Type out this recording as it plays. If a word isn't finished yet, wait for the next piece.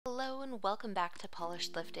Hello and welcome back to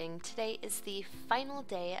Polished Lifting. Today is the final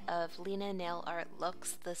day of Lina Nail Art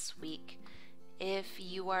looks this week. If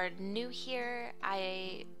you are new here,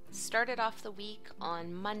 I started off the week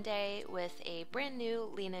on Monday with a brand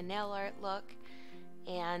new Lina Nail Art look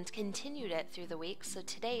and continued it through the week, so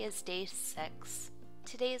today is day 6.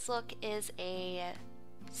 Today's look is a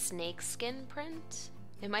snake skin print.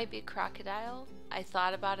 It might be crocodile. I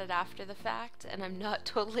thought about it after the fact and I'm not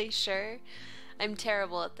totally sure. I'm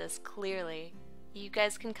terrible at this, clearly. You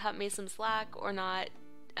guys can cut me some slack or not.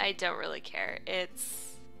 I don't really care.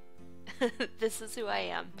 It's... this is who I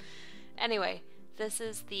am. Anyway, this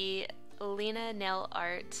is the Lina Nail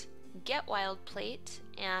Art Get Wild plate,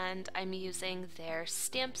 and I'm using their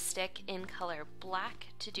stamp stick in color black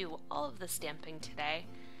to do all of the stamping today.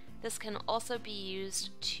 This can also be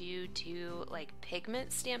used to do like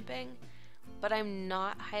pigment stamping, but I'm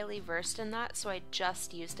not highly versed in that, so I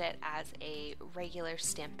just used it as a regular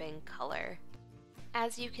stamping color.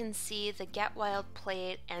 As you can see, the Get Wild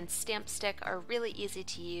plate and stamp stick are really easy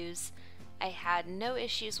to use. I had no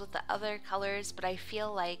issues with the other colors, but I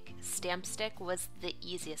feel like stamp stick was the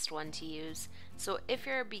easiest one to use. So if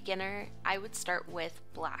you're a beginner, I would start with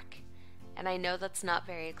black. And I know that's not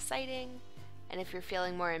very exciting, and if you're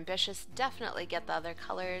feeling more ambitious, definitely get the other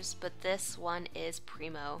colors, but this one is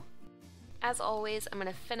primo. As always, I'm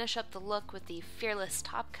going to finish up the look with the Fearless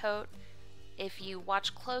top coat. If you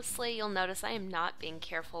watch closely, you'll notice I am not being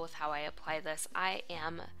careful with how I apply this. I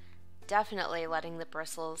am definitely letting the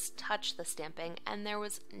bristles touch the stamping, and there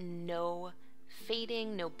was no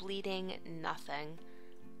fading, no bleeding, nothing.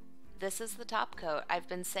 This is the top coat. I've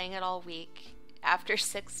been saying it all week. After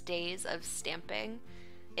 6 days of stamping,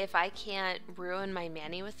 if I can't ruin my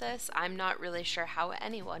mani with this, I'm not really sure how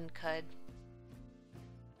anyone could.